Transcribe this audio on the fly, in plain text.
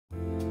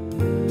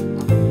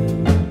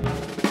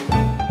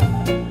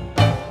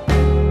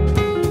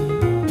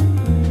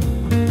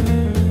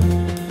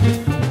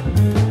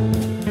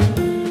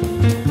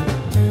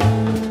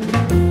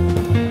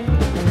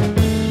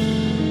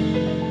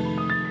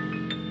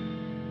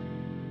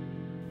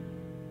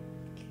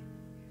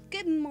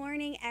Good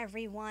morning,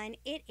 everyone.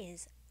 It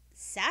is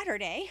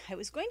Saturday. I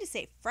was going to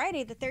say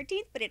Friday the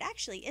 13th, but it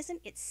actually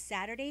isn't. It's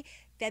Saturday,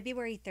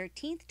 February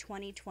 13th,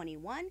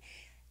 2021.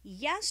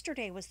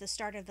 Yesterday was the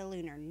start of the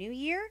Lunar New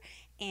Year,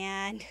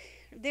 and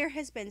there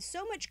has been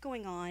so much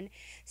going on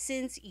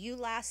since you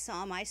last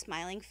saw my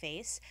smiling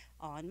face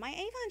on my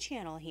Avon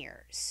channel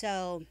here.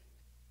 So,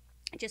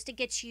 just to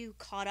get you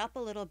caught up a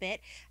little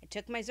bit, I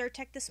took my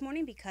Zyrtec this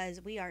morning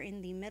because we are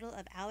in the middle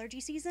of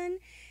allergy season.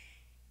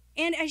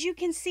 And as you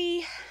can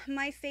see,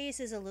 my face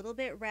is a little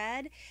bit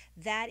red.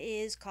 That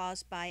is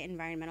caused by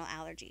environmental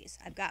allergies.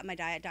 I've got my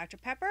Diet Dr.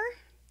 Pepper,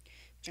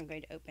 which I'm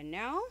going to open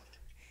now.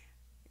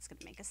 It's going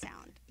to make a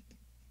sound.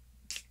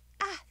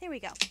 There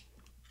we go.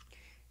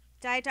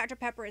 Diet Dr.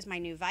 Pepper is my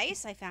new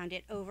vice. I found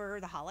it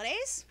over the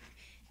holidays.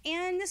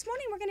 And this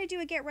morning we're going to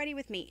do a get ready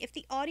with me. If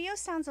the audio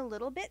sounds a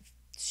little bit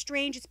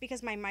strange, it's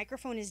because my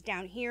microphone is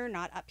down here,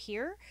 not up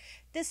here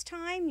this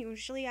time.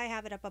 Usually I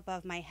have it up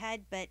above my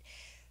head, but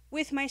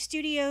with my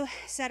studio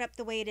set up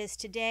the way it is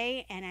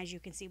today, and as you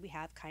can see, we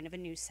have kind of a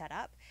new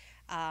setup.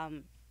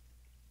 I'm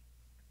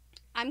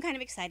kind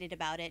of excited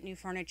about it. New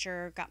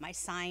furniture, got my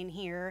sign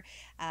here.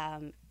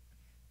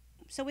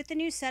 So with the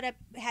new setup,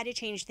 I had to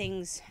change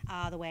things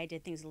the way I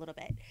did things a little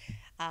bit.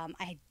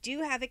 I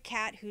do have a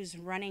cat who's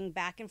running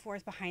back and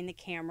forth behind the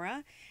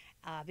camera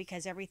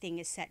because everything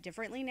is set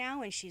differently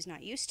now and she's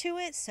not used to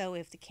it. So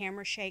if the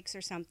camera shakes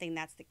or something,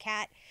 that's the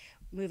cat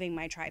moving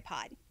my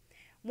tripod.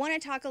 Want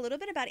to talk a little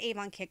bit about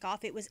Avon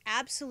Kickoff. It was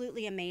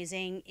absolutely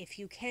amazing. If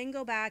you can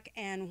go back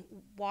and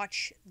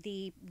watch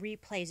the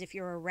replays, if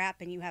you're a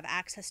rep and you have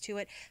access to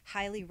it,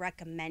 highly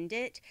recommend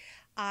it.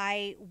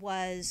 I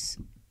was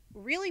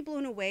really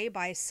blown away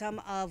by some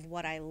of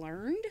what I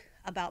learned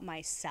about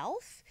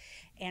myself.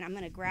 And I'm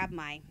going to grab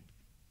my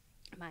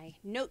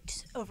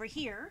notes over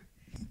here.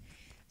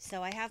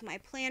 So I have my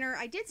planner.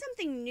 I did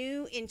something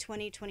new in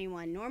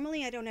 2021.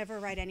 Normally I don't ever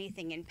write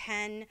anything in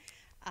pen.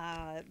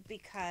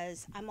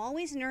 Because I'm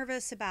always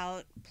nervous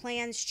about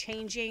plans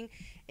changing,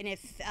 and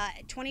if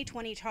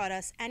 2020 taught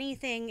us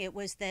anything, it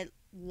was that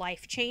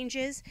life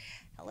changes.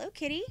 Hello,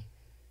 Kitty.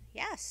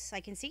 Yes, I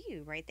can see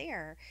you right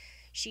there.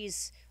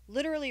 She's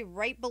literally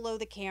right below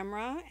the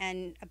camera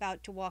and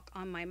about to walk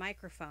on my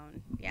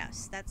microphone.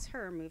 Yes, that's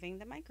her moving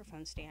the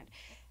microphone stand.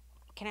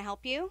 Can I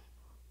help you?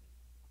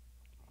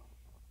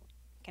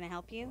 Can I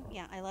help you?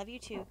 Yeah, I love you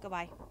too.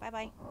 Goodbye.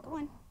 Bye-bye. Go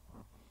on.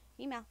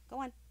 Email.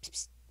 Go on. Psst,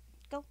 psst.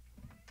 Go.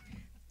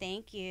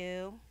 Thank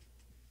you.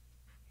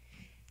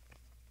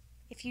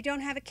 If you don't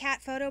have a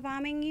cat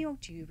photobombing you,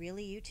 do you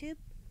really YouTube?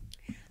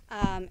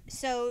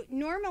 So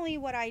normally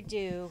what I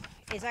do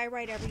is I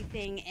write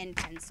everything in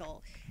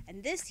pencil.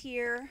 And this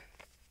here,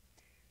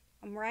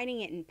 I'm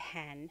writing it in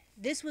pen.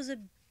 This was a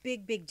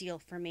big, big deal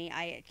for me.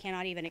 I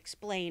cannot even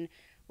explain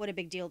what a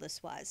big deal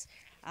this was.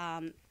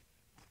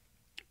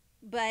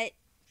 But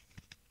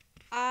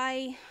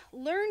I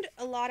learned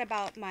a lot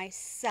about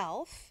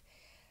myself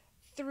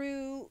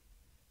through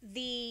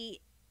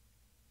the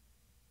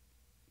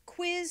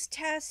quiz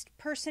test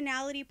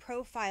personality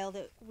profile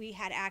that we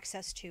had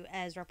access to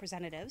as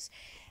representatives.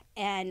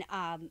 And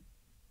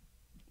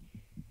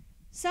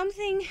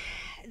something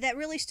that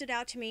really stood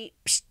out to me,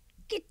 psh,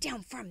 get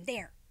down from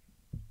there.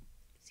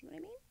 See what I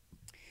mean?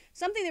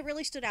 Something that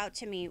really stood out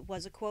to me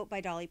was a quote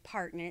by Dolly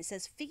Parton, and it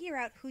says, figure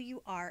out who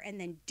you are and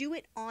then do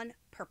it on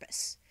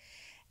purpose.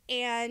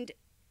 And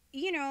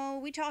you know,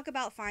 we talk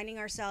about finding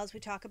ourselves, we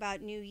talk about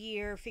New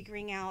Year,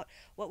 figuring out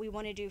what we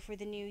want to do for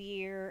the new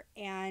year,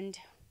 and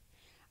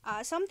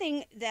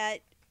something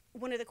that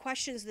one of the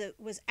questions that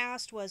was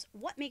asked was,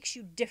 what makes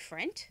you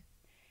different,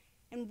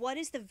 and what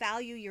is the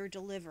value you're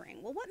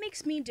delivering? Well, what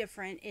makes me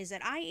different is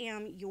that I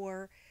am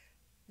your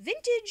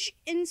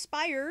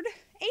vintage-inspired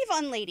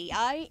Avon lady.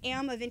 I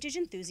am a vintage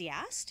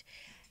enthusiast.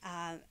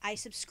 I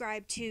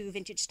subscribe to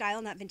vintage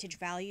style, not vintage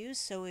values.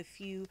 So if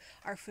you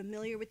are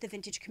familiar with the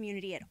vintage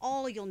community at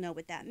all, you'll know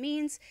what that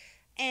means.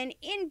 And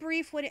in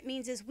brief, what it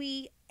means is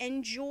we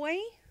enjoy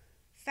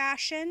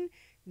fashion,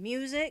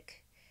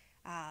 music,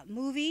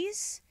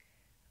 movies,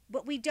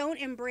 but we don't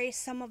embrace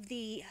some of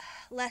the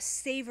less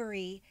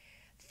savory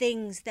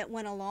things that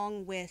went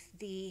along with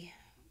the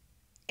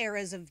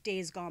eras of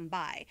days gone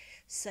by,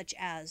 such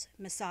as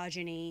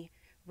misogyny,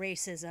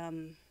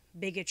 racism,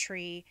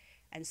 bigotry,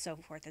 and so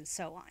forth and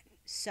so on.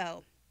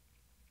 So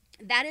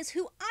that is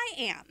who I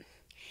am.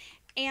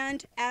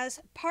 And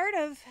as part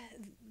of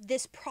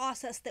this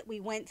process that we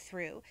went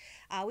through,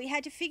 we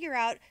had to figure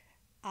out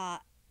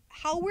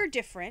how we're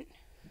different,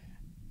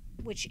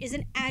 which is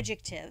an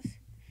adjective,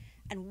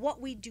 and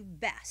what we do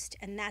best,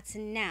 and that's a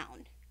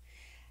noun.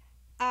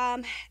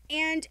 And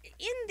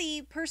in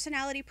the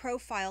personality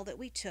profile that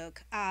we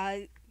took,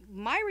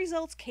 my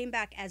results came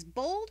back as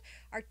bold,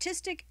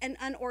 artistic, and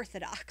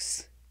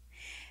unorthodox.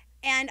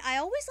 And I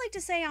always like to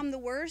say I'm the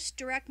worst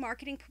direct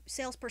marketing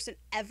salesperson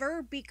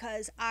ever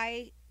because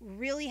I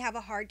really have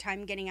a hard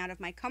time getting out of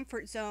my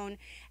comfort zone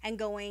and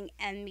going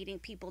and meeting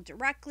people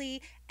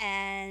directly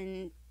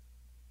and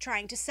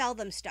trying to sell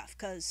them stuff.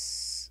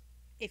 Because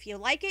if you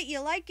like it,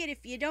 you like it.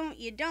 If you don't,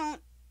 you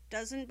don't.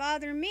 Doesn't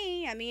bother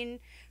me. I mean,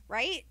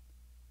 right?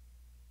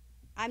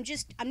 I'm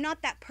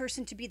not that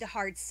person to be the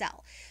hard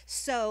sell.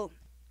 So,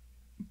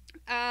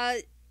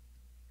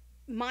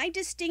 my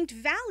distinct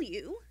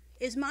value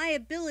is my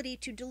ability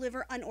to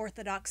deliver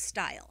unorthodox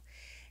style.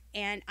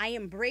 And I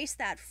embrace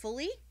that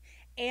fully,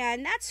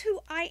 and that's who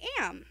I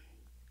am.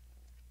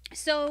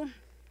 So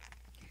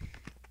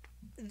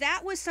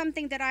that was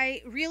something that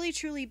I really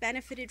truly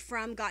benefited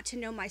from, got to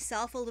know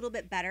myself a little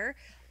bit better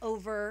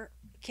over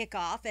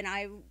kickoff, and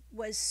I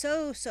was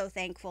so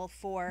thankful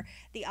for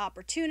the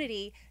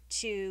opportunity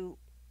to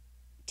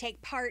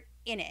take part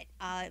in it.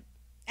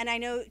 And I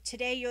know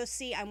today you'll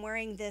see I'm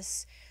wearing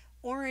this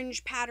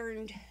orange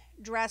patterned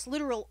dress,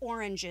 literal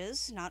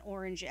oranges, not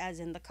orange as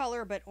in the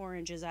color, but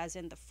oranges as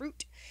in the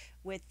fruit,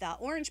 with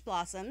orange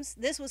blossoms.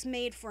 This was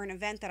made for an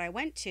event that I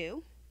went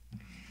to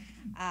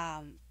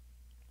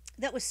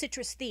that was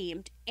citrus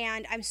themed,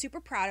 and I'm super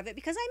proud of it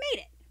because I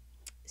made it.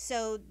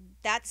 So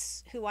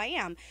that's who I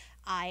am.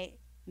 I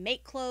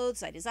make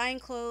clothes, I design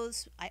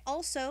clothes. I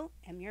also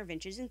am your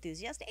vintage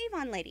enthusiast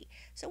Avon lady.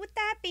 So with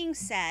that being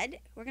said,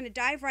 we're going to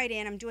dive right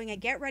in. I'm doing a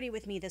get ready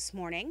with me this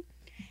morning,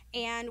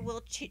 and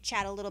we'll chit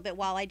chat a little bit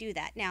while I do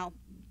that. Now,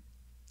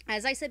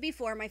 as I said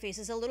before, my face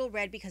is a little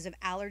red because of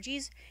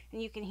allergies,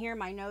 and you can hear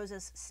my nose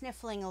is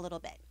sniffling a little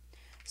bit.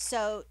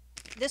 So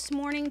this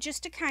morning,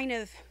 just to kind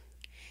of,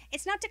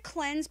 it's not to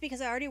cleanse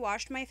because I already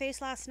washed my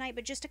face last night,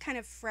 but just to kind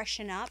of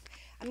freshen up,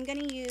 I'm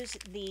going to use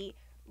the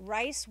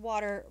Rice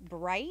Water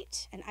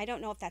Bright, and I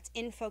don't know if that's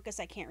in focus.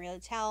 I can't really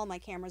tell. My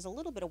camera's a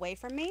little bit away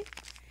from me.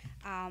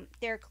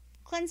 They're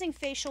cleansing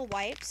facial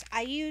wipes.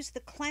 I use the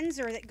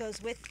cleanser that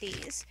goes with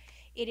these.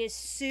 It is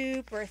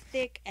super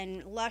thick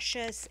and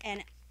luscious,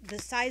 and the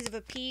size of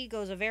a pea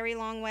goes a very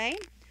long way.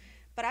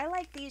 But I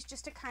like these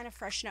just to kind of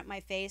freshen up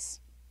my face.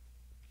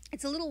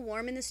 It's a little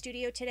warm in the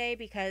studio today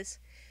because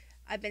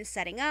I've been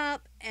setting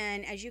up,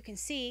 and as you can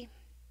see,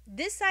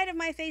 this side of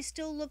my face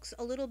still looks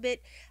a little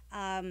bit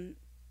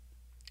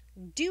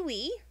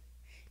dewy,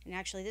 and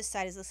actually this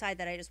side is the side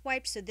that I just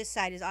wiped, so this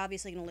side is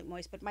obviously going to look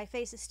moist, but my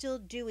face is still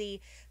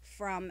dewy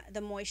from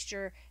the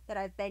moisture that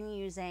I've been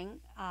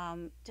using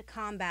to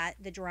combat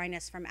the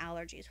dryness from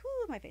allergies.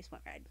 Whoo, my face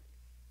went red.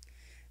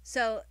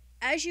 So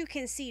as you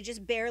can see,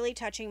 just barely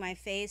touching my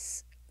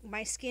face,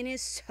 my skin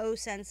is so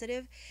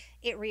sensitive,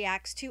 it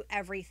reacts to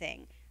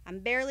everything. I'm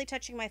barely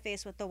touching my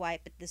face with the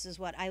wipe, but this is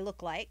what I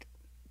look like.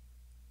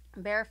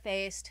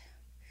 Barefaced.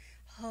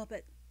 Oh,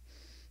 but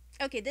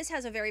okay, this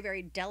has a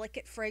very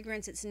delicate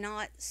fragrance. It's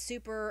not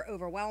super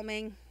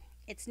overwhelming.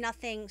 It's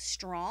nothing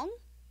strong,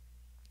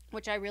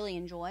 which I really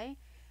enjoy.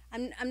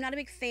 I'm not a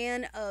big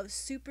fan of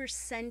super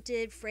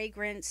scented,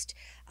 fragranced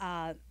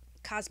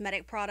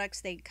cosmetic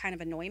products. They kind of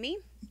annoy me.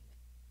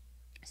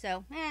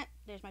 So,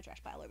 there's my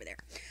trash pile over there.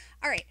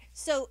 All right,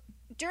 so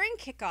during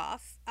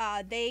kickoff,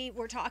 they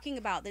were talking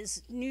about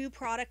this new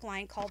product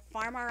line called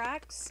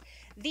PharmRx.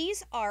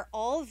 These are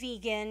all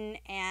vegan,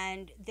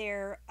 and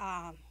they're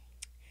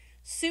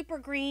super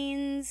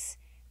greens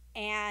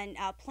and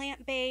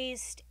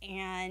plant-based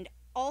and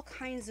all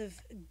kinds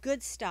of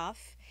good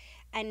stuff.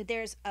 And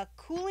there's a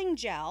cooling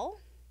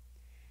gel,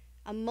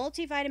 a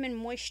multivitamin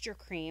moisture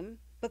cream,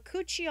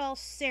 bakuchiol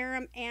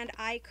serum, and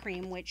eye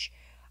cream, which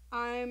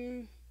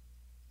I'm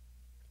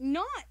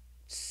not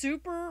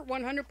super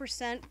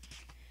 100%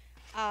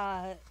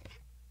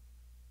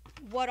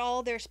 what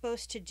all they're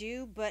supposed to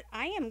do, but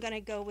I am going to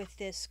go with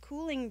this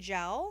cooling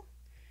gel.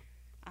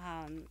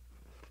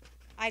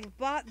 I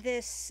bought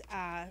this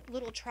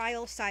little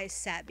trial size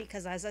set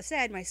because, as I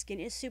said, my skin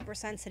is super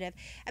sensitive.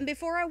 And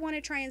before I want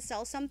to try and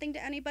sell something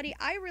to anybody,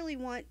 I really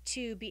want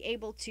to be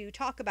able to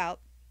talk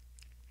about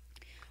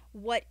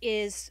what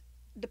is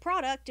the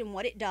product and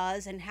what it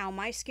does and how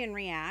my skin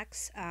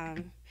reacts.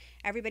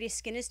 Everybody's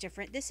skin is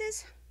different. This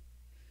is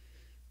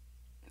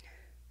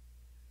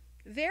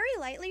very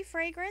lightly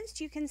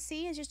fragranced. You can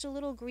see it's just a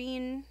little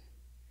green,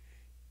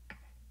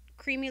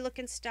 creamy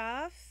looking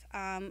stuff.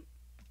 I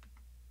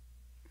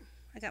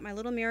got my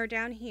little mirror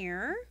down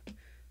here.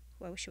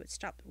 Oh, I wish it would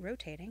stop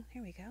rotating.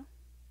 There we go.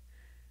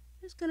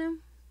 Just gonna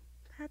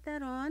pat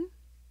that on.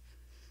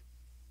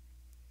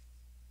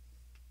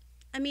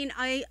 I mean,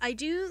 I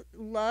do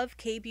love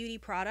K-Beauty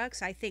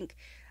products. I think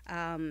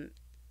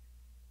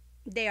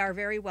they are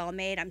very well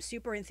made. I'm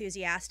super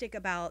enthusiastic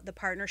about the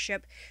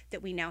partnership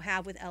that we now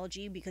have with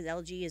LG because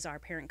LG is our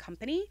parent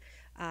company.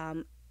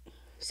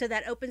 So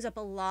that opens up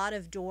a lot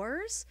of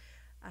doors.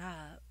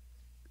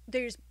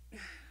 There's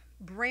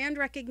brand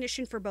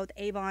recognition for both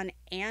Avon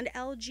and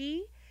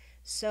LG.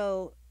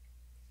 So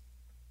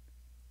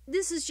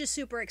this is just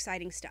super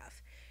exciting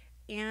stuff.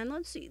 And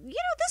let's see, you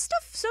know, this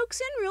stuff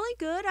soaks in really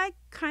good. I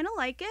kind of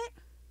like it.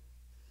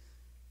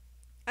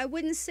 I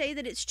wouldn't say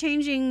that it's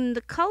changing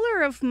the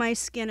color of my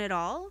skin at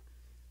all.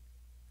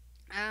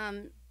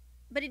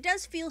 But it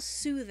does feel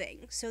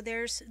soothing. So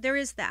there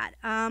is that.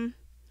 I'm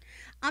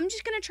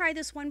just going to try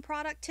this one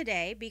product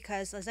today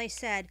because, as I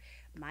said,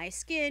 my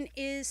skin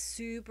is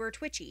super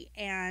twitchy.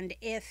 And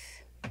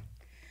if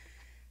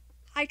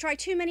I try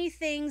too many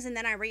things and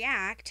then I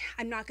react,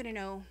 I'm not going to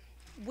know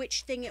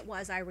which thing it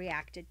was I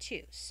reacted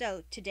to.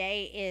 So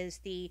today is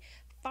the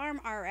Farm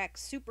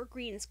RX Super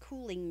Greens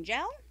Cooling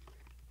Gel.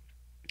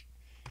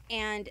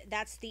 And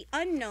that's the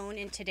unknown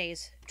in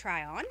today's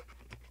try on.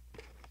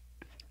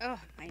 Oh,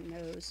 my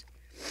nose.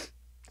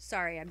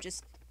 Sorry, I'm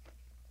just...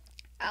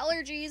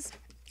 allergies.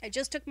 I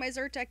just took my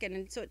Zyrtec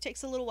and so it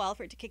takes a little while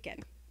for it to kick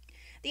in.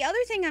 The other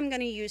thing I'm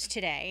going to use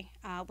today,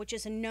 which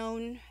is a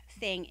known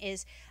thing,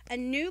 is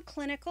Anew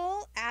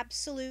Clinical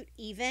Absolute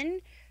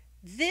Even.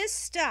 This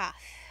stuff.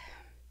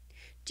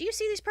 Do you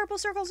see these purple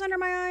circles under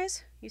my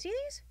eyes? You see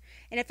these?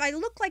 And if I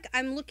look like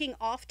I'm looking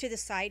off to the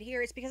side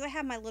here, it's because I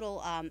have my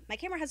little, my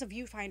camera has a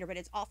viewfinder, but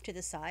it's off to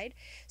the side.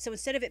 So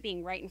instead of it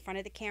being right in front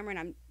of the camera, and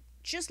I'm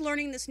just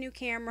learning this new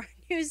camera,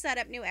 new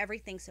setup, new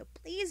everything, so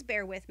please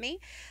bear with me.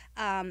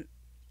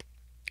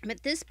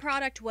 But this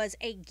product was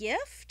a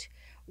gift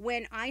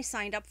when I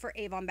signed up for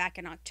Avon back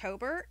in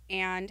October,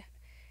 and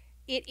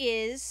it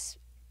is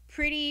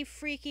pretty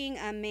freaking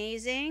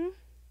amazing.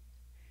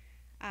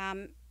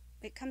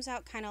 It comes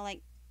out kind of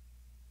like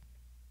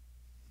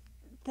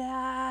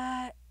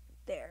that.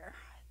 There,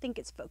 I think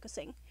it's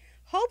focusing.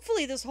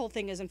 Hopefully this whole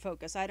thing is in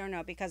focus. I don't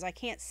know, because I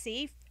can't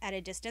see at a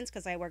distance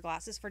because I wear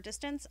glasses for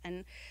distance,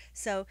 and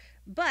so,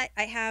 but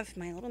I have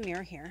my little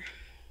mirror here.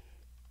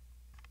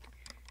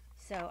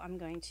 So I'm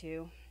going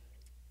to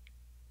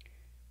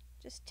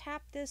just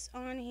tap this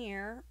on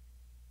here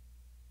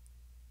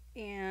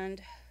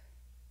and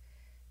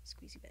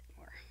squeeze a bit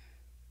more.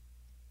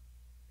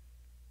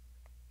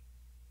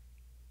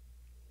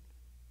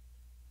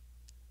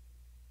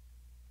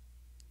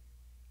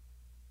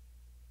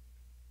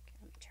 Okay,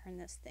 let me turn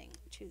this thing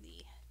to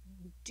the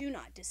do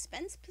not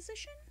dispense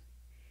position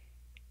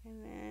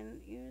and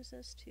then use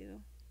this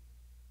to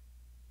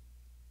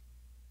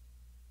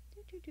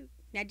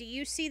Now, do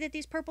you see that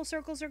these purple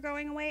circles are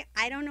going away?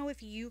 I don't know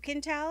if you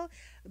can tell,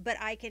 but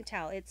I can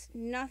tell. It's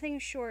nothing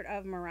short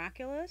of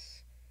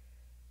miraculous.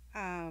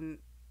 I'm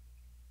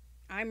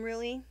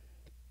really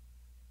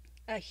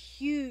a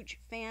huge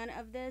fan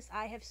of this.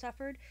 I have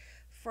suffered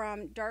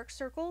from dark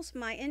circles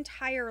my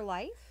entire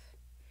life.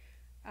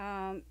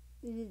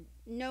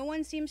 No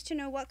one seems to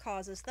know what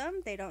causes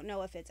them. They don't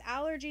know if it's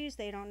allergies.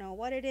 They don't know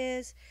what it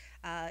is.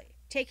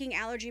 Taking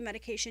allergy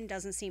medication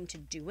doesn't seem to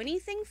do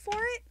anything for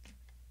it.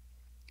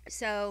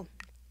 So,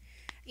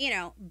 you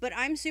know, but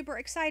I'm super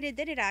excited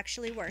that it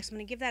actually works. I'm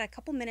going to give that a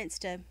couple minutes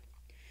to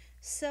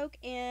soak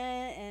in,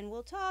 and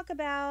we'll talk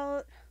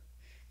about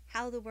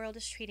how the world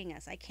is treating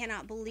us. I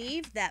cannot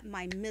believe that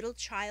my middle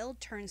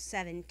child turned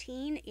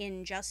 17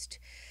 in just,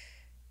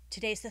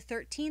 today's the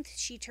 13th,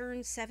 she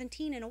turns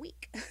 17 in a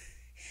week.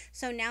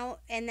 So now,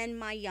 and then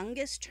my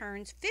youngest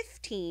turns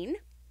 15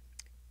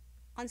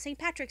 on St.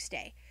 Patrick's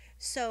Day.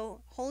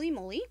 So, holy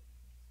moly.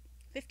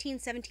 15,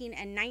 17,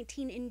 and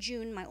 19 in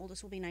June. My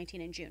oldest will be 19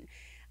 in June.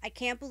 I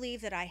can't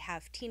believe that I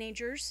have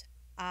teenagers.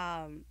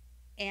 And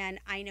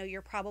I know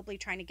you're probably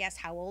trying to guess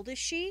how old is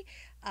she.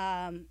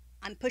 I'm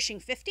pushing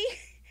 50.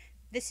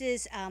 This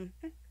is, how do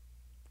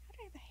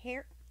I have a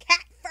hair?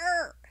 Cat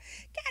fur.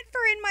 Cat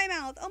fur in my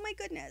mouth. Oh my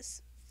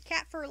goodness.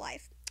 Cat fur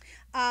life.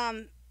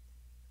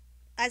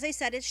 As I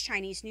said, it's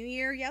Chinese New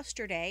Year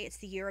yesterday. It's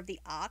the year of the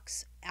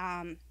ox.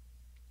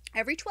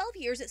 Every 12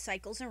 years it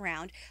cycles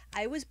around.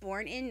 I was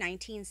born in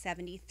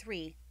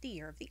 1973, the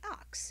year of the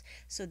ox.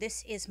 So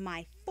this is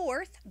my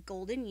 4th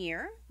golden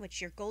year,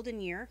 which your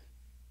golden year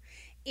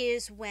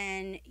is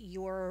when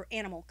your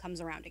animal comes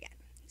around again.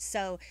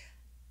 So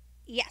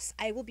yes,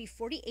 I will be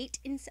 48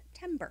 in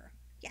September.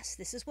 Yes,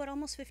 this is what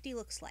almost 50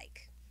 looks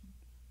like.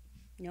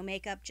 No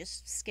makeup,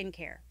 just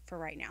skincare for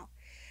right now.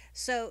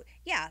 So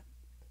yeah,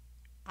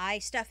 eye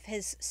stuff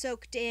has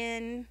soaked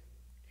in.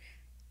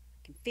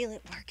 I can feel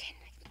it working.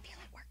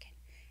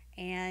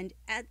 And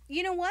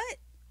you know what?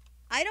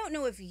 I don't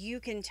know if you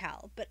can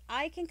tell, but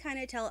I can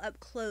kind of tell up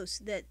close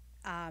that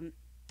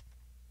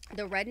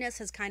the redness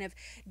has kind of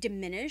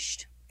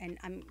diminished. And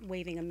I'm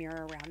waving a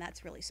mirror around.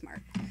 That's really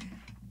smart.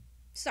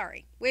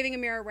 Sorry. Waving a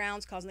mirror around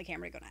is causing the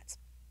camera to go nuts.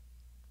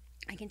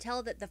 I can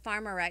tell that the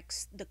Farm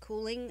RX, the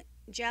cooling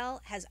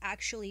gel, has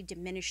actually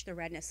diminished the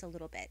redness a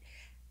little bit.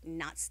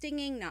 Not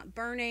stinging, not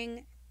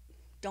burning.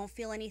 Don't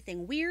feel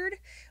anything weird,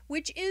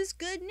 which is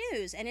good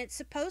news. And it's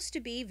supposed to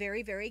be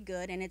very, very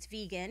good, and it's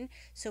vegan.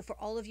 So for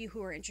all of you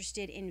who are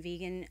interested in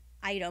vegan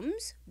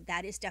items,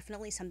 that is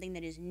definitely something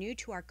that is new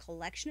to our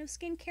collection of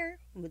skincare.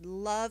 Would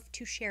love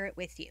to share it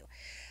with you.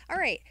 All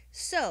right,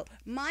 so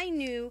my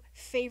new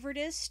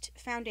favoritist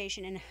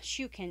foundation, and as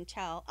you can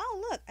tell,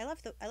 oh look, I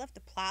left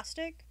the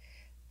plastic,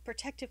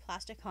 protective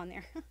plastic on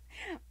there.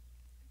 You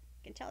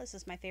can tell this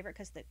is my favorite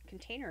because the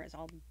container is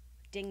all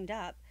dinged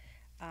up.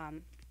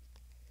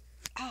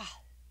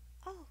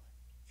 Oh,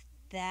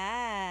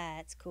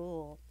 that's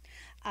cool.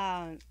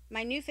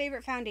 My new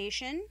favorite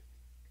foundation.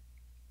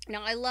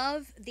 Now, I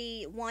love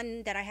the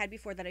one that I had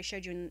before that I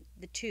showed you in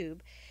the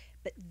tube,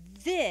 but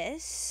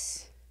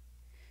this,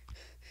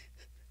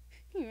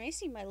 you may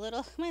see my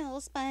little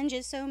sponge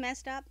is so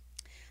messed up.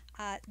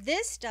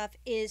 This stuff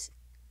is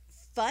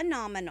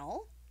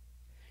phenomenal.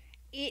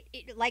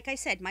 It like I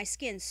said, my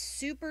skin's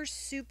super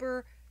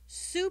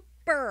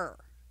super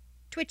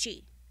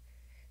twitchy.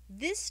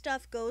 This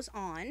stuff goes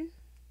on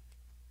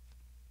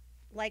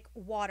like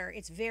water.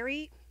 It's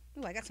very,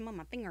 oh, I got some on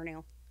my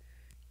fingernail.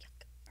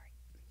 Yuck. All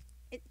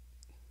right.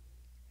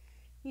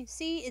 You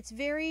see, it's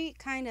very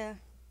kind of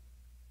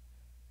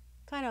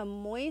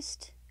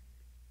moist.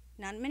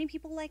 Not many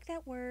people like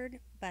that word,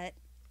 but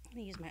I'm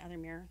gonna use my other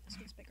mirror. This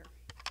one's bigger.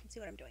 You can see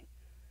what I'm doing.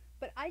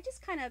 But I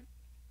just kind of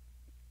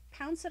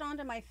pounce it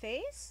onto my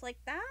face like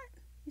that.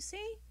 You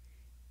see?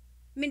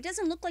 I mean, it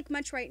doesn't look like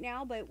much right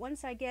now, but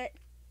once I get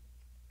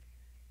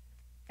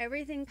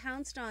everything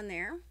pounced on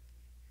there,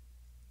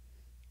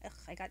 ugh,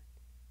 I got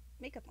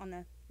makeup on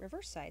the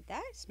reverse side.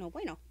 That's no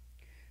bueno.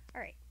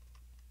 All right.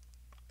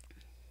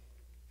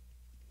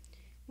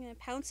 I'm going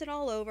to pounce it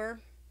all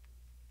over.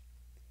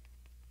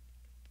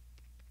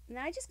 And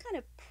then I just kind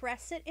of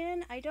press it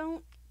in. I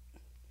don't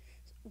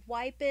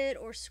wipe it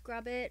or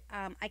scrub it.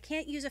 I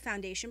can't use a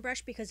foundation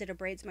brush because it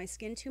abrades my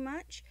skin too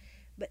much.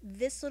 But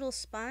this little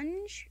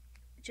sponge,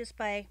 just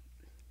by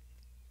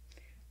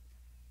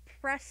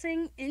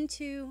pressing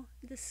into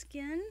the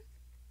skin,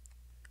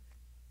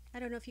 I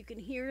don't know if you can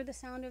hear the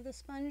sound of the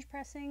sponge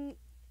pressing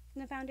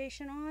the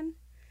foundation on.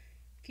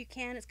 If you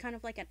can, it's kind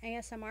of like an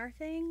ASMR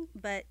thing,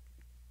 but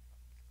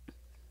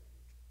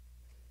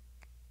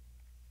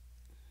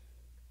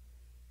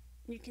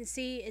you can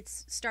see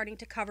it's starting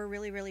to cover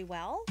really, really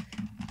well.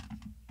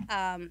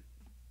 Get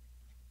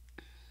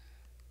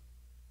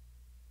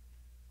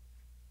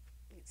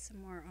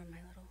some more on my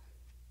little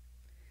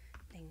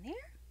thing there.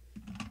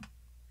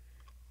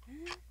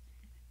 And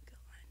go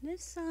on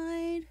this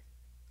side.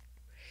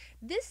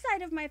 This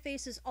side of my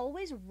face is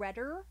always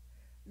redder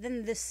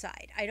than this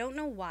side. I don't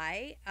know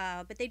why,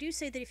 but they do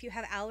say that if you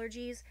have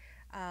allergies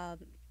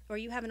or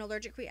you have an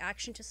allergic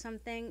reaction to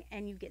something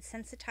and you get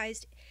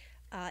sensitized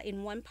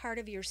in one part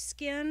of your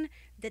skin,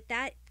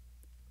 that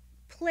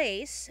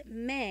place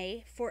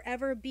may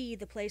forever be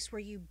the place where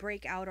you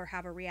break out or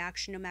have a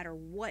reaction no matter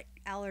what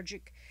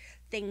allergic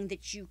thing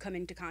that you come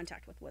into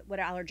contact with, what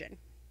allergen.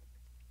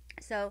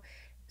 So,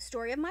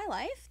 story of my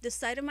life, this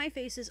side of my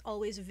face is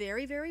always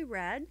very, very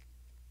red,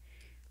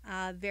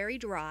 very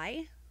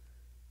dry.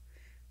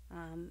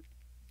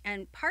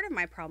 And part of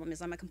my problem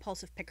is I'm a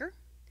compulsive picker.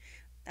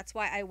 That's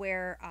why I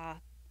wear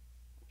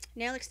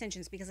nail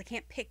extensions, because I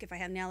can't pick if I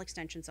have nail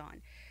extensions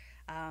on.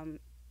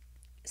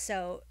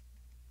 So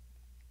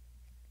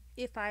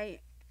if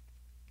I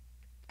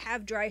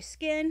have dry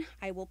skin,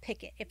 I will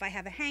pick it. If I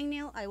have a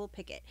hangnail, I will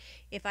pick it.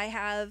 If I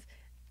have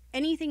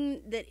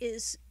anything that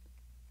is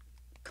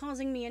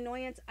causing me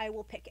annoyance, I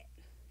will pick it.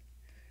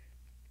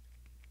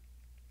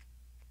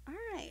 All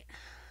right.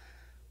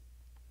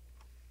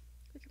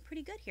 Looking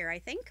pretty good here, I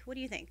think. What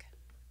do you think?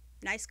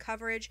 Nice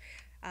coverage.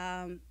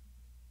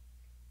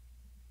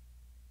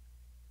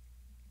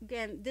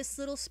 Again, this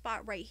little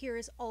spot right here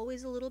is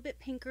always a little bit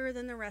pinker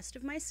than the rest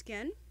of my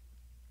skin.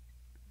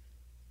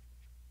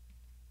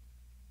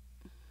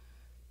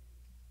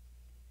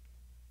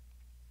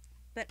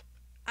 But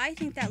I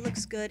think that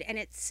looks good, and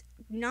it's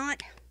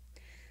not,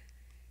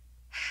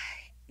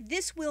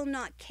 this will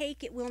not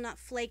cake, it will not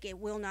flake, it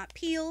will not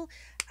peel.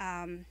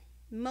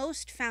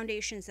 Most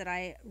foundations that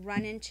I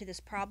run into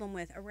this problem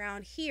with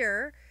around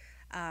here,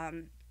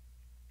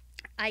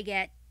 I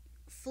get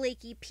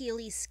flaky,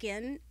 peely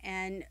skin,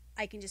 and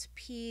I can just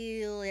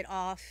peel it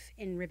off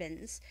in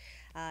ribbons.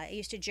 I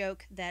used to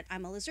joke that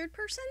I'm a lizard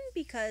person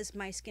because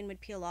my skin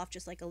would peel off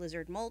just like a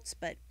lizard molts,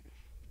 but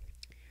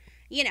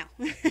you know.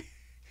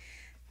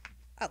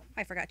 Oh,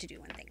 I forgot to do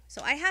one thing.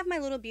 So I have my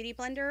little beauty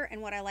blender,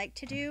 and what I like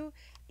to do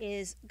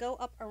is go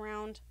up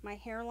around my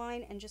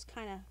hairline and just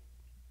kind of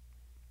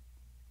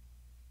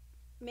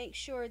make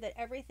sure that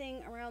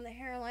everything around the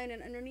hairline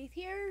and underneath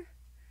here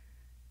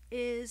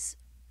is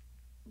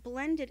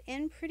blended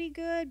in pretty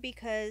good,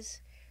 because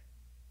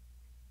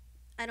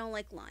I don't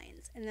like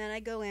lines. And then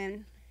I go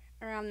in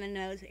around the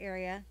nose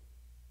area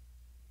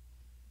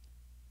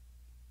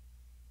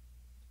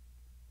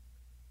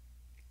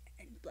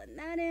and blend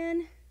that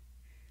in,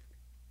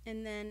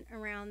 and then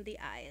around the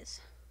eyes.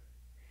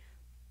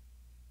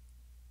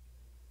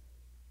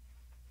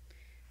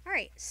 All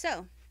right,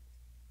 so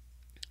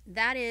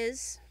that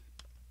is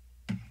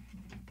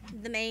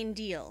the main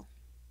deal.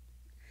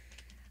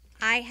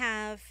 I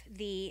have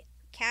the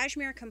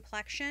Cashmere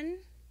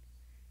Complexion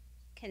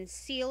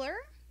concealer,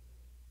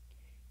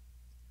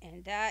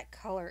 and that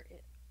color,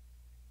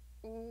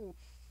 ooh,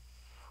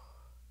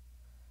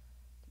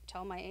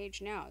 tell my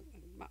age now.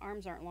 My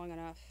arms aren't long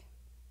enough.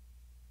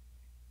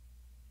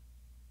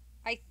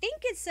 I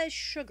think it says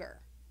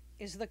sugar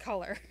is the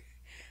color.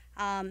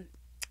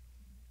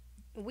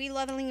 We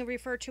lovingly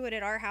refer to it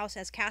at our house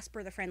as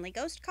Casper the Friendly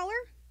Ghost color,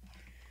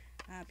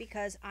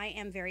 because I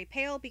am very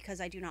pale,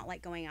 because I do not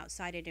like going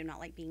outside. I do not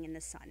like being in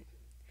the sun.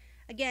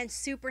 Again,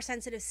 super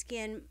sensitive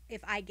skin.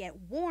 If I get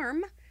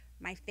warm,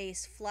 my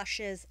face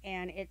flushes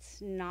and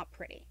it's not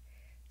pretty.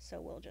 So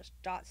we'll just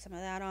dot some of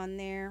that on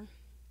there,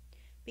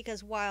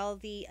 because while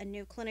the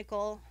Anew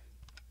Clinical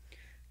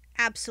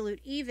Absolute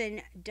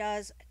Even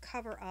does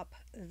cover up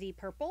the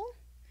purple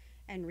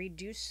and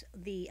reduce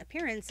the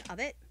appearance of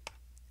it,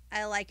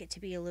 I like it to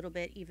be a little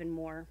bit even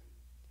more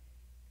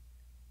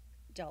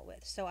dealt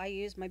with. So I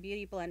use my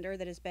beauty blender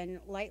that has been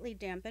lightly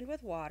dampened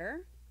with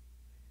water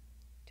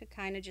to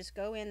kind of just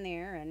go in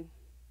there and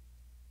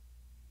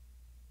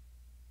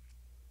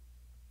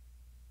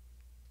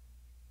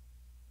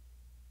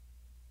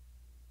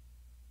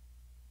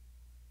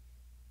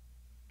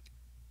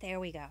there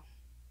we go.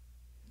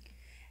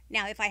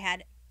 Now, if I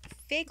had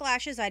fake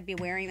lashes, I'd be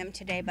wearing them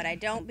today, but I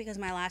don't because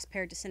my last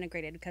pair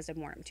disintegrated because I've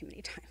worn them too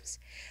many times.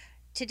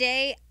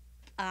 Today,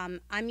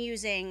 I'm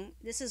using,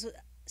 this is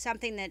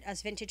something that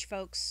us vintage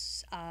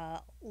folks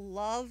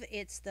love.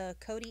 It's the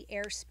Coty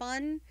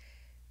Airspun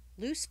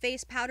loose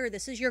face powder.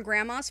 This is your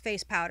grandma's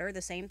face powder,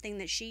 the same thing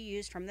that she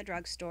used from the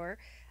drugstore.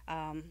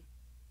 Ooh,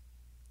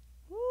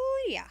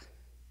 yeah.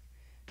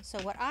 So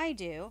what I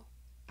do,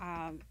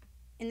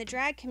 in the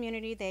drag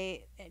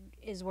community,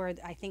 is where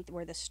I think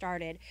where this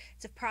started.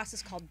 It's a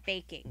process called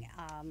baking,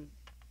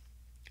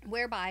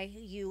 whereby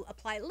you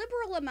apply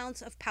liberal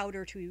amounts of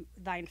powder to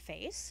thine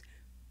face.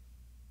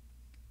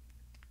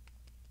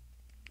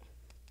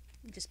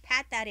 Just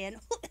pat that in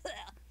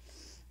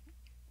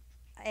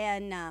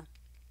and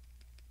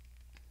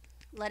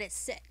let it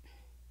sit.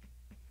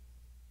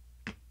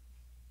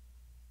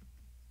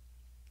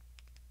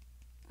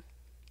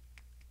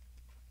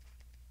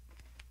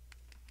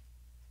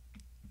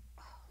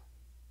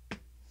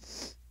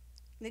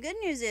 The good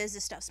news is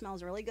this stuff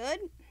smells really good.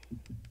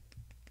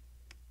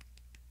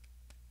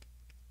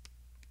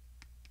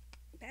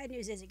 Bad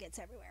news is it gets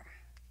everywhere.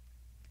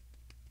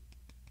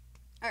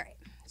 All right,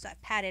 so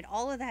I've patted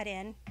all of that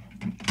in,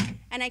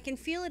 and I can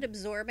feel it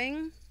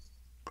absorbing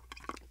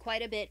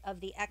quite a bit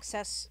of the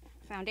excess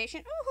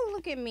foundation. Oh,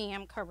 look at me,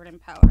 I'm covered in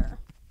powder.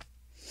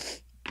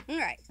 All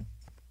right,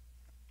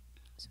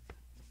 so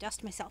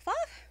dust myself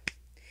off.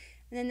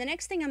 And then the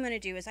next thing I'm going to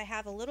do is I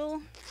have a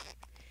little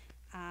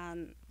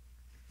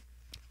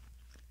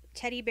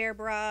teddy bear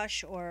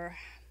brush, or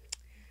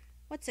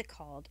what's it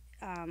called?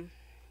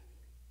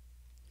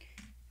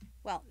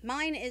 Well,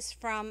 mine is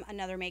from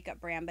another makeup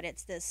brand, but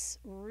it's this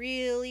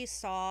really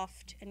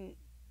soft, and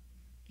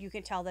you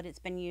can tell that it's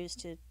been used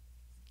to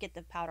get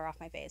the powder off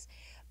my face.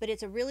 But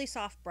it's a really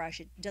soft brush.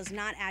 It does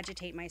not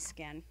agitate my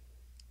skin.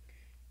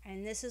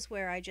 And this is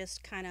where I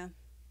just kind of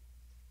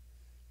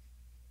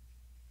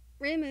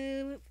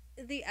remove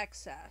the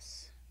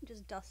excess.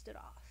 Just dust it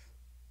off.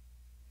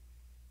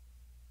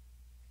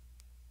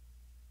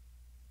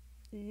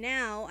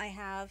 Now I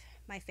have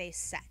my face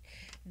set.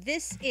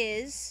 This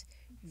is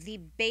the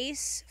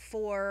base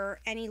for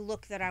any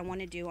look that I want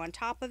to do on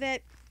top of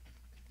it.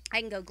 I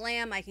can go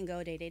glam, I can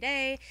go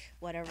day,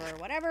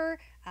 whatever.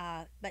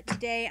 But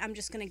today I'm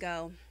just going to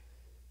go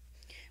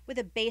with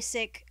a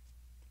basic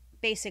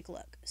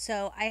look.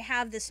 So I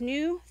have this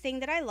new thing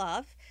that I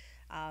love.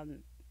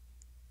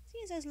 See,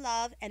 it says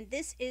love, and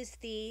this is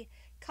the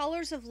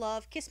Colors of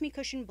Love Kiss Me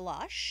Cushion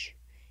Blush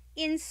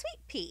in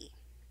Sweet Pea.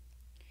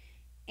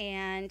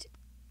 And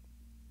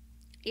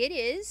it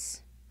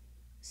is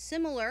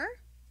similar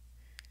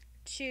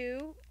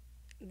to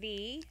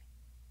the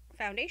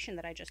foundation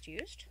that I just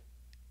used.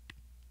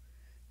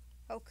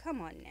 Oh,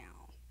 come on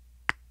now.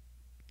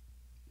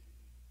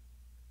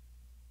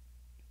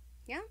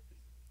 Yeah.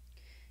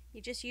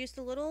 You just use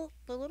the little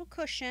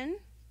cushion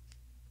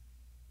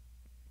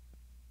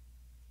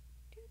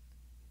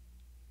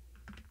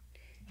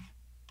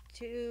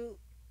to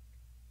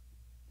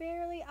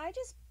barely, I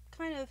just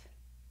kind of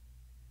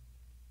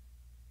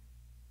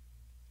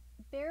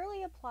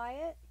barely apply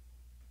it.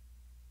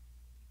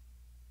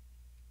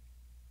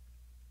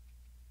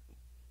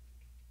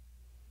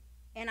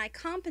 And I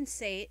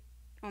compensate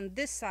on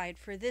this side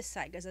for this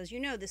side, because as you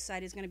know, this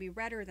side is going to be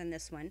redder than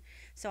this one.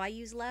 So I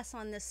use less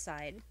on this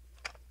side.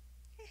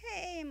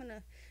 Hey, I'm going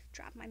to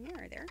drop my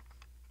mirror there.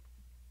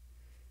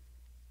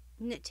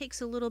 And it takes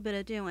a little bit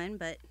of doing,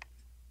 but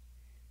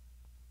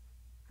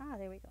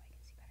there we go. I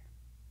can see better.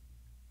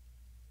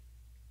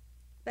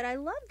 But I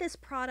love this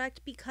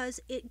product because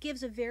it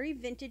gives a very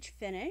vintage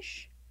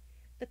finish.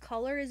 The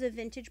color is a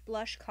vintage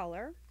blush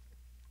color,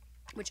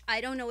 which I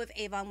don't know if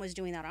Avon was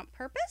doing that on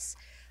purpose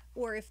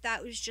or if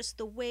that was just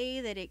the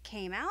way that it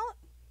came out.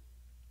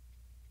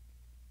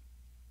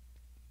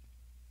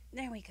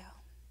 There we go.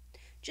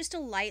 Just a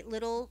light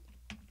little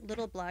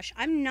blush.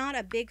 I'm not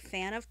a big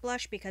fan of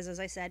blush because, as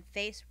I said,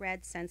 face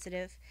red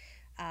sensitive,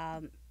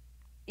 and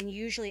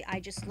usually I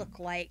just look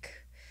like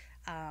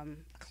a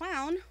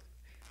clown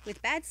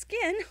with bad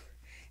skin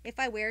if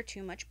I wear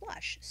too much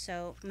blush.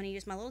 So I'm going to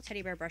use my little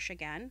teddy bear brush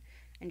again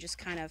and just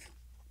kind of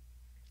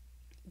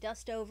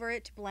dust over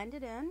it to blend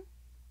it in.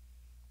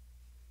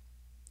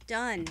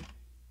 Done.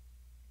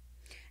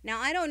 Now,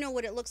 I don't know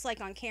what it looks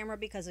like on camera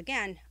because,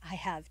 again, I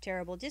have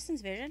terrible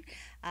distance vision,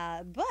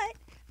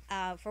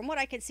 but from what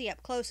I can see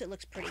up close, it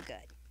looks pretty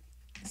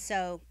good.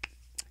 So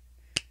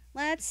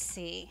let's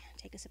see.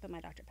 Take a sip of my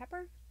Dr.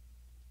 Pepper.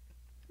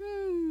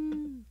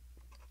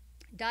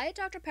 Diet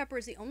Dr. Pepper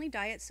is the only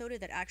diet soda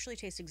that actually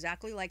tastes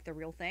exactly like the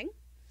real thing,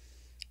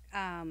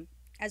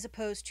 as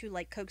opposed to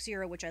like Coke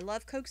Zero, which I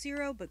love Coke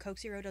Zero, but Coke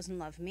Zero doesn't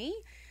love me.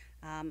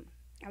 I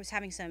was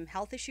having some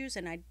health issues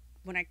and I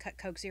when I cut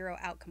Coke Zero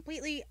out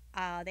completely,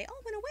 they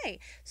all went away.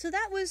 So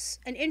that was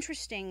an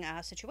interesting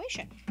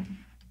situation.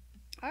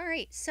 All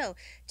right, so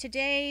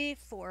today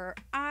for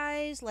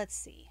eyes, let's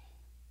see.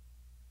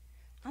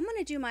 I'm going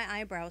to do my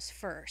eyebrows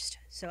first.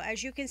 So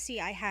as you can see,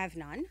 I have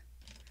none,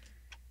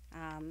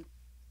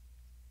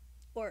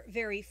 or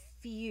very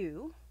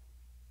few.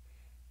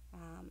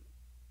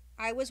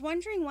 I was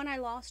wondering when I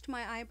lost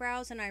my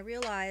eyebrows, and I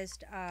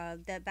realized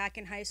that back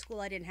in high school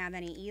I didn't have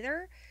any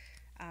either.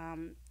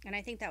 And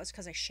I think that was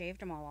because I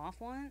shaved them all off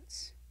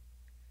once.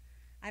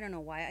 I don't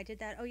know why I did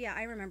that. Oh yeah,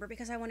 I remember,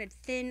 because I wanted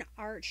thin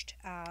arched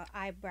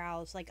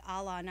eyebrows like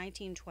a la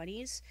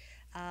 1920s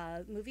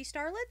movie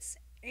starlets,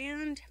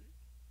 and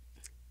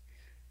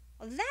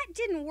that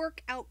didn't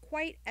work out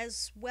quite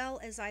as well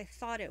as I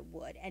thought it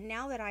would. And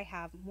now that I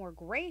have more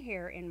gray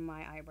hair in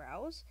my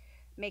eyebrows,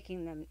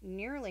 making them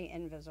nearly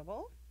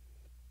invisible,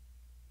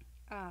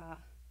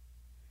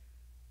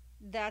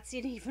 that's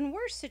an even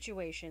worse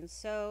situation.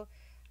 So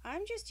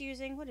I'm just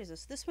using, what is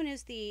this? This one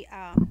is the,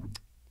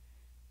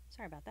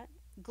 sorry about that,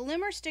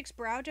 Glimmer Sticks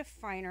Brow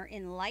Definer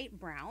in light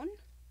brown.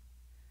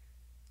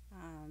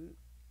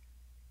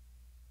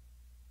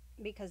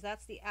 Because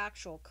that's the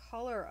actual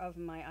color of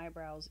my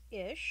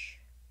eyebrows-ish.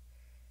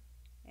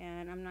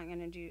 And I'm not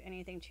going to do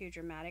anything too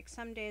dramatic.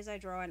 Some days I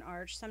draw an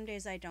arch, some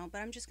days I don't, but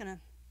I'm just going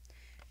to,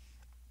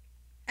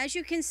 as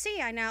you can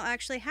see, I now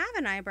actually have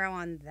an eyebrow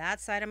on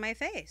that side of my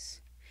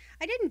face.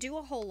 I didn't do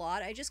a whole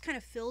lot. I just kind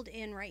of filled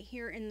in right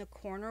here in the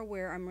corner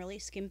where I'm really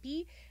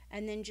skimpy,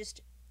 and then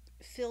just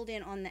filled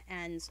in on the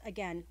ends,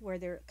 again, where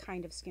they're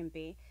kind of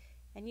skimpy.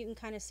 And you can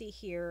kind of see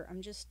here,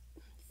 I'm just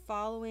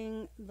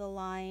following the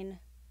line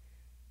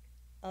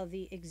of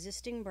the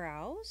existing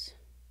brows.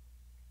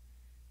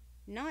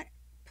 Not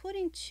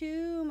putting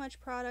too much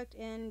product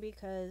in,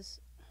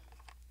 because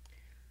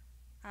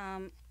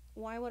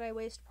why would I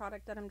waste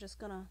product that I'm just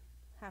gonna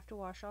have to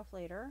wash off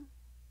later?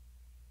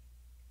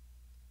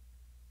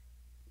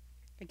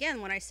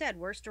 Again, when I said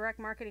worst direct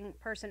marketing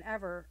person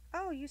ever,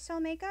 oh, you sell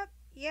makeup?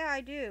 Yeah,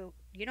 I do.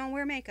 You don't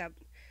wear makeup?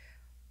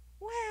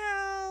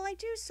 Well, I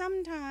do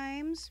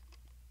sometimes.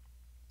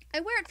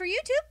 I wear it for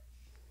YouTube.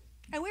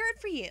 I wear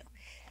it for you.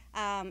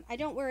 I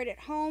don't wear it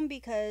at home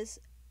because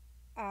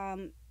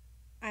I'm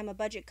a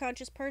budget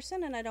conscious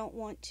person, and I don't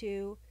want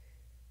to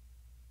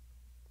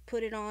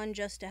put it on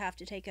just to have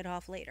to take it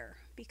off later,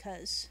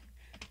 because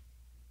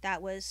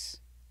that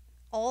was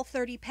all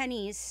 30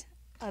 pennies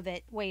of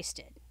it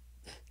wasted.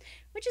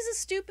 Which is a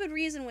stupid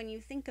reason when you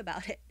think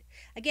about it.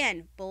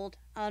 Again, bold,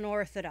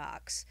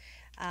 unorthodox.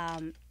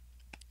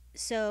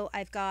 So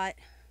I've got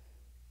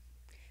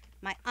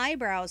my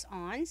eyebrows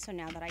on, so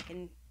now that I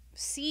can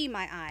see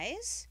my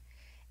eyes.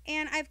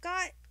 And I've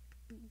got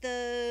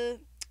the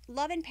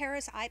Love in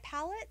Paris eye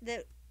palette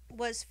that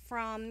was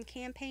from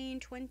campaign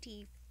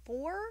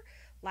 24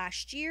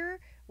 last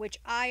year, which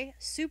I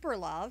super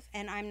love,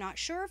 and I'm not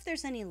sure if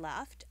there's any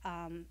left.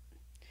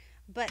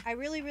 But I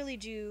really, really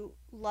do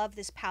love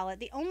this palette.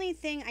 The only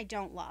thing I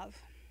don't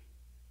love,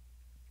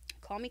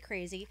 call me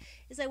crazy,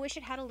 is I wish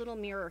it had a little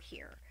mirror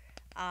here.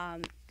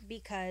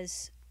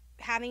 Because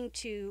having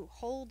to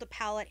hold the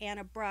palette and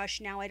a brush,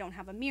 now I don't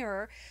have a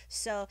mirror.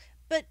 So,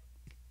 but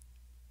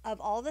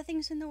of all the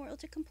things in the world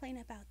to complain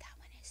about, that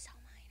one is so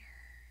minor.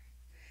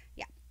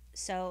 Yeah,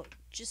 so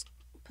just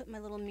put my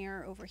little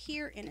mirror over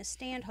here in a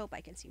stand. Hope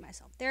I can see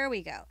myself. There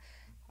we go.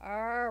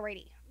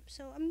 Alrighty.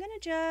 So I'm going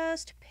to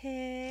just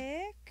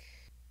pick...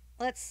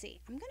 Let's see,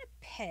 I'm going to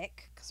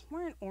pick, because I'm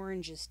wearing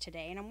oranges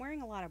today, and I'm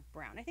wearing a lot of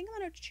brown. I think I'm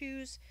going to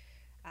choose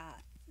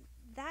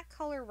that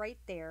color right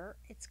there.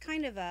 It's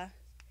kind of a,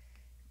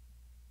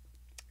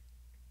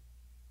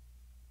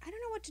 I don't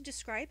know what to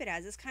describe it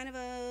as. It's kind of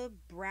a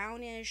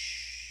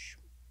brownish,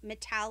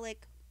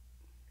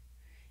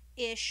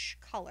 metallic-ish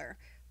color.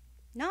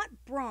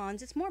 Not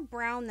bronze, it's more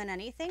brown than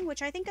anything,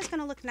 which I think is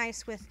going to look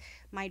nice with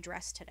my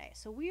dress today.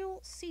 So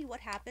we'll see what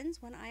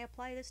happens when I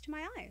apply this to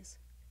my eyes.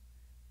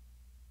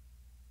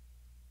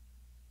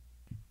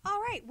 All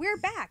right, we're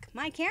back.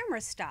 My camera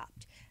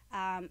stopped.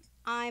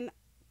 I'm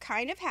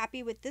kind of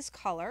happy with this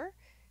color.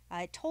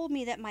 It told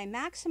me that my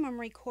maximum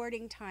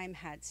recording time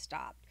had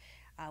stopped.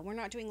 We're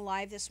not doing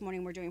live this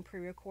morning, we're doing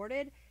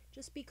pre-recorded,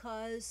 just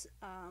because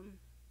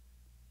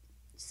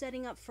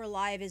setting up for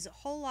live is a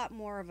whole lot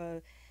more of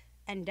a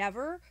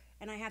endeavor,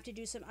 and I have to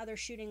do some other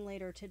shooting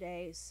later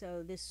today,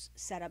 so this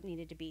setup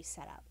needed to be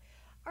set up.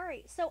 All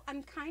right, so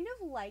I'm kind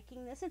of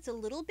liking this. It's a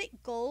little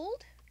bit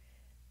gold.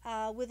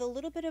 With a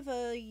little bit of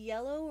a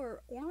yellow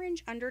or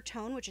orange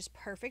undertone, which is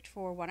perfect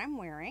for what I'm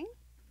wearing.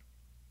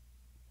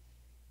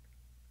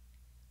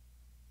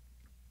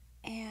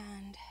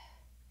 And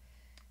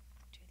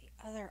do the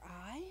other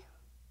eye,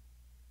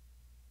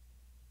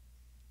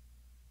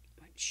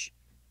 which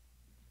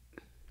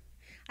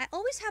I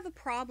always have a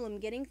problem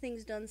getting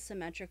things done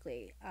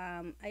symmetrically.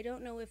 I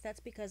don't know if that's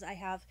because I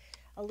have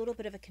a little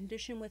bit of a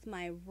condition with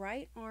my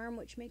right arm,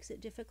 which makes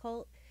it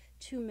difficult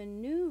to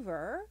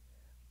maneuver,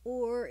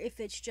 or if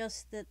it's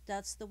just that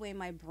that's the way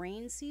my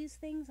brain sees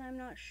things. I'm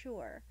not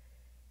sure.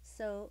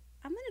 So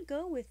I'm going to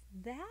go with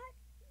that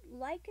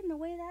liking the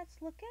way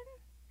that's looking.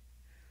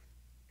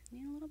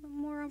 Need a little bit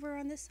more over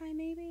on this side,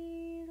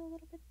 maybe a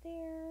little bit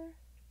there.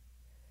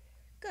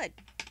 Good.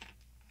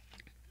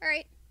 All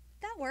right,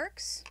 that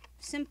works.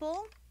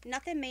 Simple,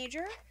 nothing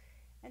major.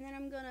 And then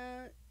I'm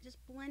gonna just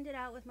blend it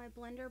out with my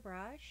blender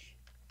brush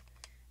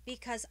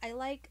because I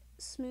like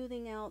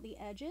smoothing out the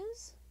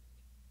edges.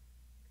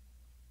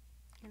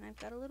 And I've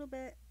got a little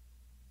bit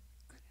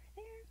under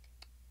there.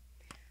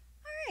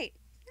 All right,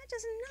 that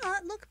does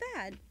not look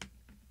bad.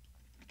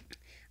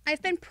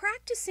 I've been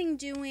practicing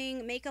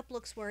doing makeup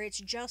looks where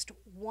it's just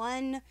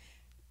one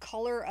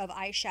color of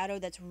eyeshadow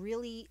that's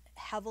really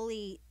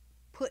heavily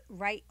put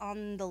right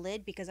on the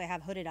lid because I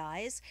have hooded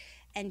eyes,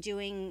 and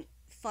doing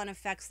fun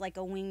effects like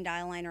a winged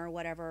eyeliner or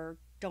whatever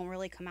don't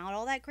really come out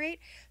all that great.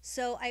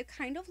 So I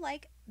kind of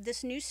like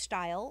this new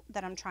style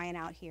that I'm trying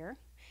out here.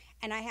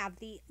 And I have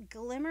the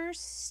Glimmer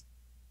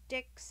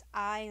Sticks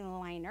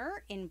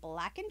eyeliner in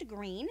black and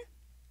green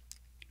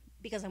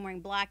because I'm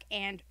wearing black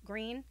and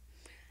green.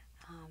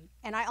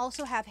 And I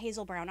also have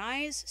hazel brown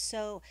eyes,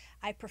 so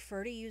I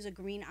prefer to use a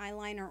green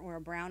eyeliner or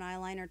a brown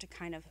eyeliner to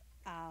kind of,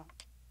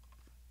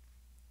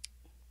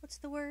 what's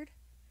the word?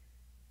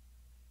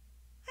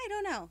 I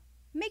don't know.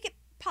 Make it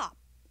pop.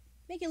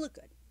 Make it look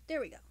good.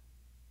 There we go.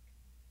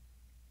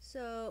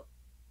 So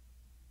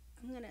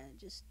I'm going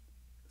to just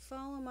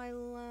follow my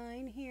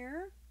line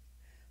here.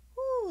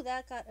 Ooh,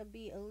 that got to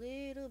be a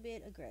little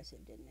bit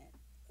aggressive, didn't it?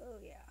 Oh,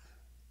 yeah.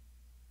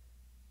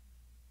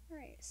 All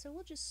right, so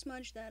we'll just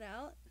smudge that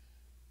out.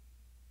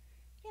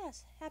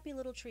 Yes, happy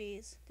little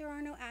trees. There are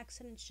no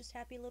accidents, just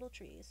happy little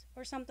trees.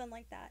 Or something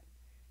like that.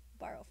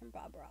 Borrow from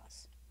Bob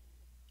Ross.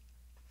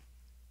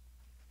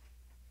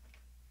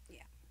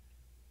 Yeah.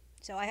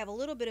 So I have a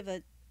little bit of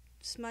a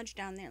smudge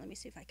down there. Let me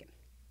see if I can.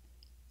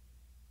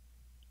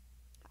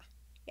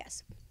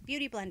 Yes,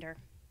 Beauty Blender.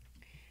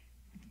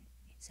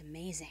 It's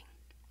amazing.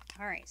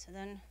 All right, so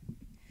then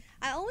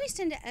I always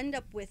tend to end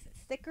up with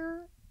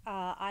thicker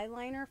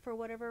eyeliner for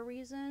whatever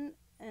reason.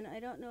 And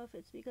I don't know if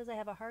it's because I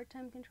have a hard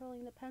time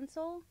controlling the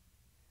pencil,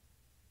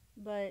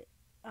 but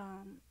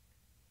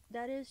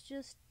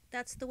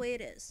that's the way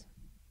it is.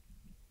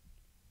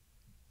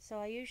 So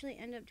I usually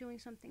end up doing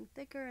something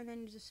thicker and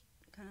then just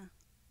kind of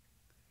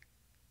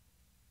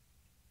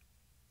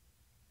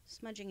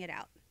smudging it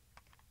out.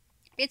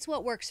 It's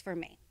what works for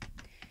me.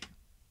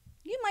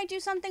 You might do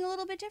something a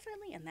little bit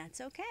differently, and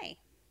that's okay.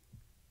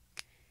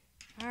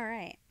 All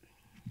right.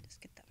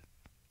 Just get the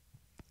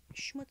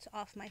schmutz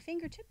off my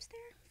fingertips there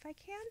if I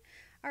can.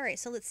 All right,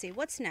 so let's see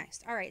what's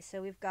next. All right,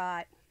 so we've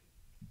got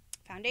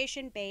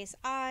foundation, base,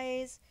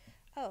 eyes.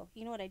 Oh,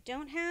 you know what I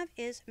don't have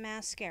is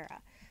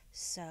mascara.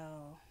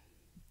 So,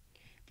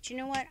 but you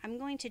know what? I'm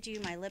going to do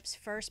my lips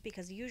first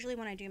because usually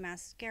when I do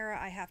mascara,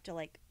 I have to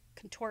like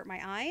contort my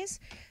eyes.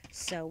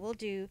 So we'll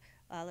do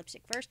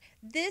lipstick first.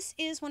 This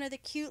is one of the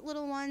cute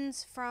little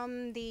ones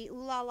from the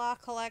Ooh La La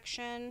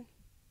collection.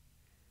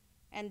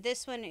 And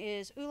this one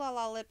is Ooh La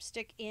La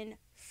lipstick in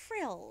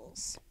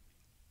Frills.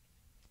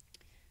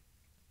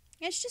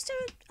 It's just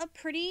a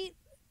pretty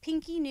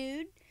pinky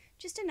nude,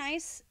 just a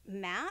nice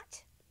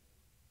matte.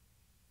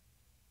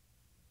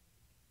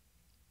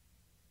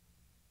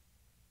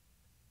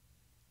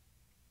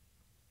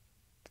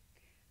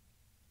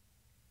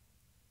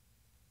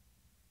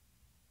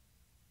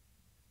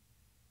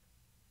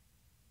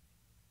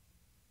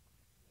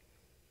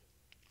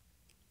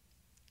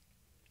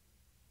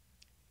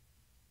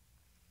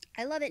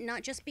 I love it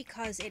not just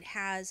because it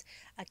has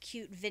a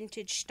cute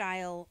vintage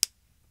style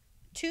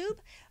tube,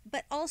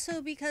 but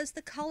also because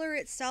the color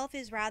itself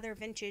is rather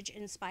vintage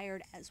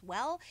inspired as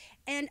well.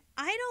 And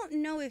I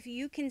don't know if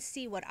you can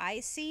see what I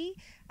see.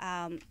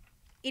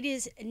 It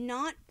is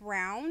not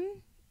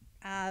brown.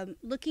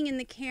 Looking in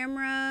the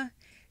camera,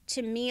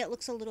 to me it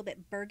looks a little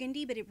bit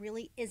burgundy, but it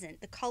really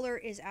isn't. The color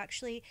is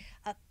actually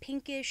a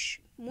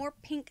pinkish, more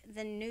pink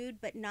than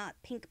nude, but not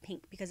pink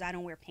because I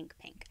don't wear pink.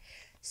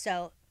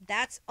 So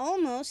that's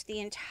almost the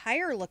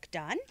entire look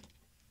done.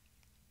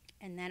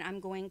 And then I'm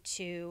going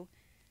to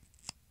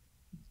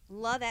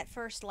love at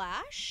first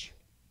lash.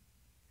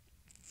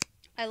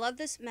 I love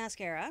this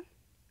mascara.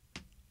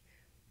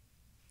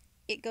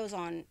 It goes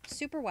on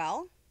super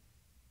well.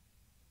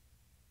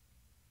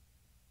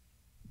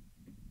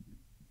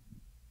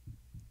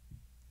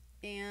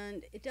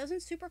 And it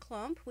doesn't super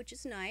clump, which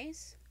is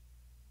nice.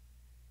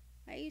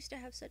 I used to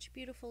have such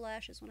beautiful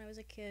lashes when I was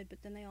a kid,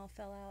 but then they all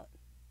fell out.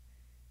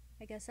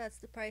 I guess that's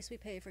the price we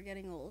pay for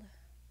getting old.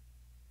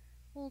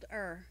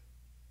 Older.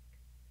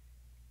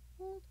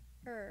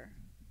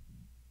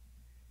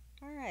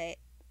 All right.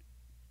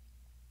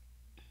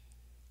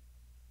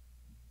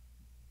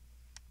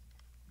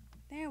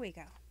 There we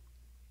go.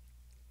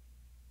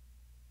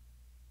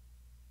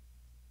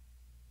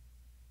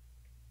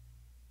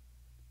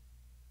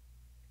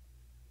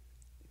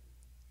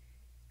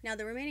 Now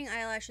the remaining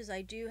eyelashes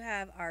I do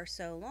have are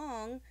so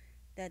long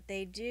that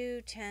they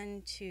do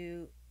tend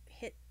to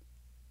hit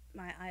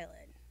my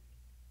eyelid.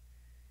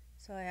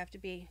 So I have to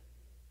be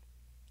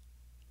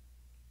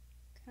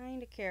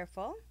kind of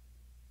careful.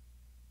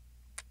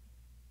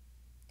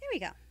 There we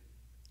go.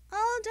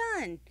 all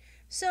done.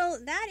 So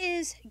that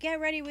is Get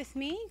Ready With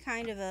Me,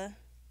 kind of a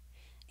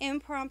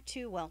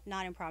impromptu, well,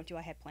 not impromptu,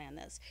 I had planned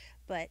this,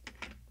 but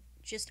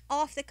just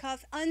off the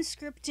cuff,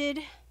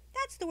 unscripted.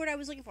 That's the word I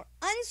was looking for.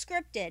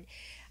 Unscripted.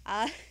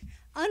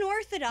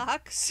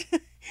 Unorthodox.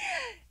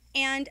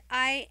 And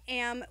I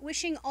am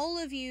wishing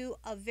all of you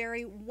a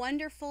very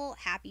wonderful,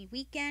 happy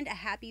weekend, a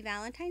happy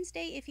Valentine's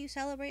Day if you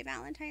celebrate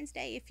Valentine's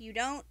Day. If you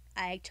don't,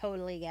 I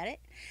totally get it.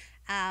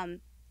 And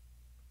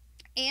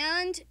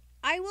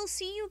I will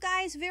see you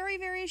guys very,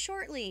 very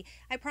shortly.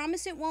 I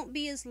promise it won't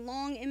be as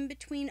long in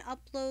between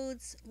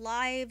uploads,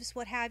 lives,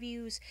 what have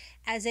yous,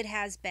 as it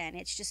has been.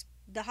 It's just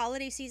the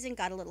holiday season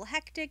got a little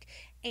hectic,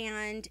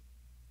 and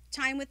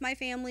time with my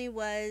family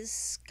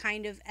was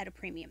kind of at a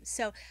premium.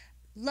 So,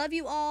 love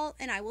you all,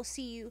 and I will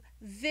see you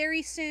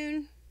very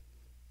soon.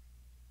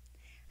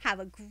 Have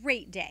a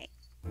great day.